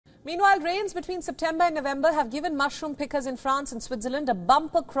Meanwhile, rains between September and November have given mushroom pickers in France and Switzerland a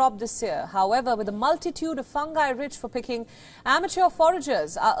bumper crop this year. However, with a multitude of fungi rich for picking, amateur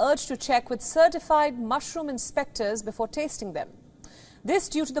foragers are urged to check with certified mushroom inspectors before tasting them. This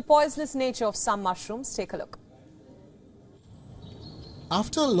due to the poisonous nature of some mushrooms. Take a look.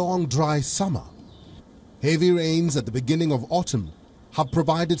 After a long dry summer, heavy rains at the beginning of autumn have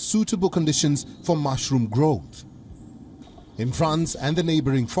provided suitable conditions for mushroom growth. In France and the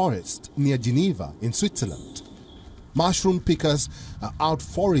neighboring forest near Geneva in Switzerland, mushroom pickers are out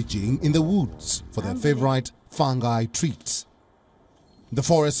foraging in the woods for their favorite fungi treats. The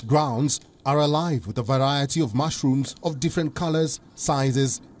forest grounds are alive with a variety of mushrooms of different colors,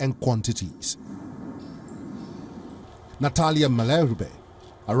 sizes and quantities. Natalia Malherbe,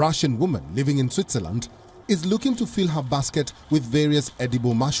 a Russian woman living in Switzerland, is looking to fill her basket with various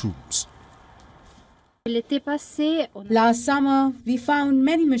edible mushrooms. Last summer, we found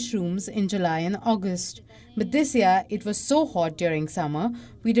many mushrooms in July and August. But this year, it was so hot during summer,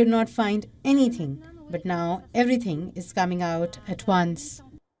 we did not find anything. But now, everything is coming out at once.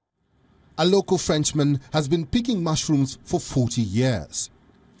 A local Frenchman has been picking mushrooms for 40 years.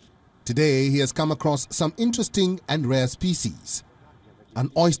 Today, he has come across some interesting and rare species. An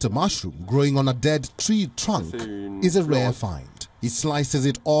oyster mushroom growing on a dead tree trunk is a rare find. He slices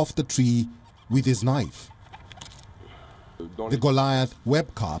it off the tree with his knife. The Goliath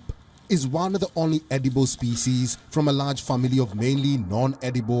web carp is one of the only edible species from a large family of mainly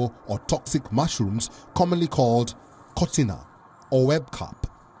non-edible or toxic mushrooms commonly called cotina or web carp.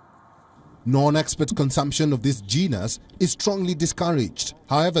 Non-expert consumption of this genus is strongly discouraged.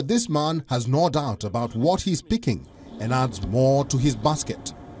 However, this man has no doubt about what he's picking and adds more to his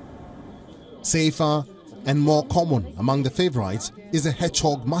basket. Safer and more common among the favorites is a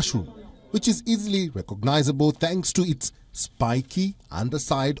hedgehog mushroom, which is easily recognizable thanks to its spiky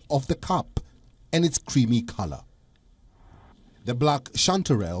underside of the cup and its creamy color. The black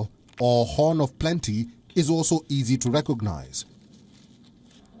chanterelle or horn of plenty is also easy to recognize.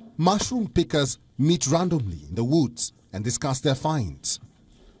 Mushroom pickers meet randomly in the woods and discuss their finds.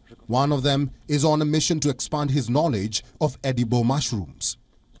 One of them is on a mission to expand his knowledge of edible mushrooms.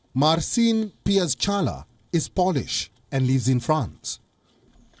 Marcin Piazchala is Polish and lives in France.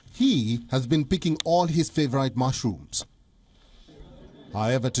 He has been picking all his favorite mushrooms.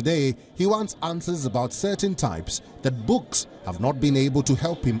 However, today he wants answers about certain types that books have not been able to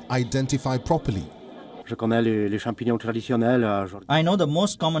help him identify properly. I know the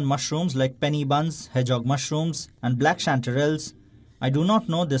most common mushrooms like penny buns, hedgehog mushrooms and black chanterelles. I do not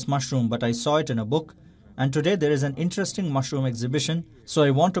know this mushroom, but I saw it in a book. And today there is an interesting mushroom exhibition, so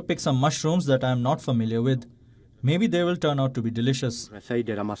I want to pick some mushrooms that I am not familiar with. Maybe they will turn out to be delicious. In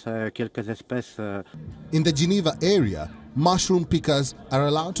the Geneva area, mushroom pickers are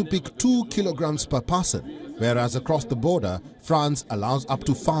allowed to pick 2 kilograms per person, whereas across the border, France allows up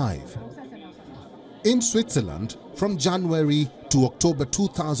to 5. In Switzerland, from January to October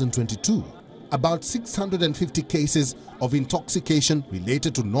 2022, about 650 cases of intoxication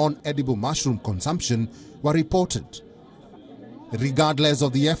related to non-edible mushroom consumption were reported. Regardless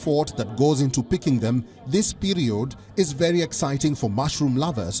of the effort that goes into picking them, this period is very exciting for mushroom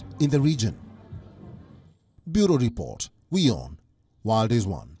lovers in the region. Bureau Report, WION World is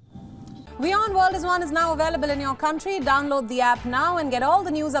One. WION World is One is now available in your country. Download the app now and get all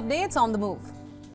the news updates on the move.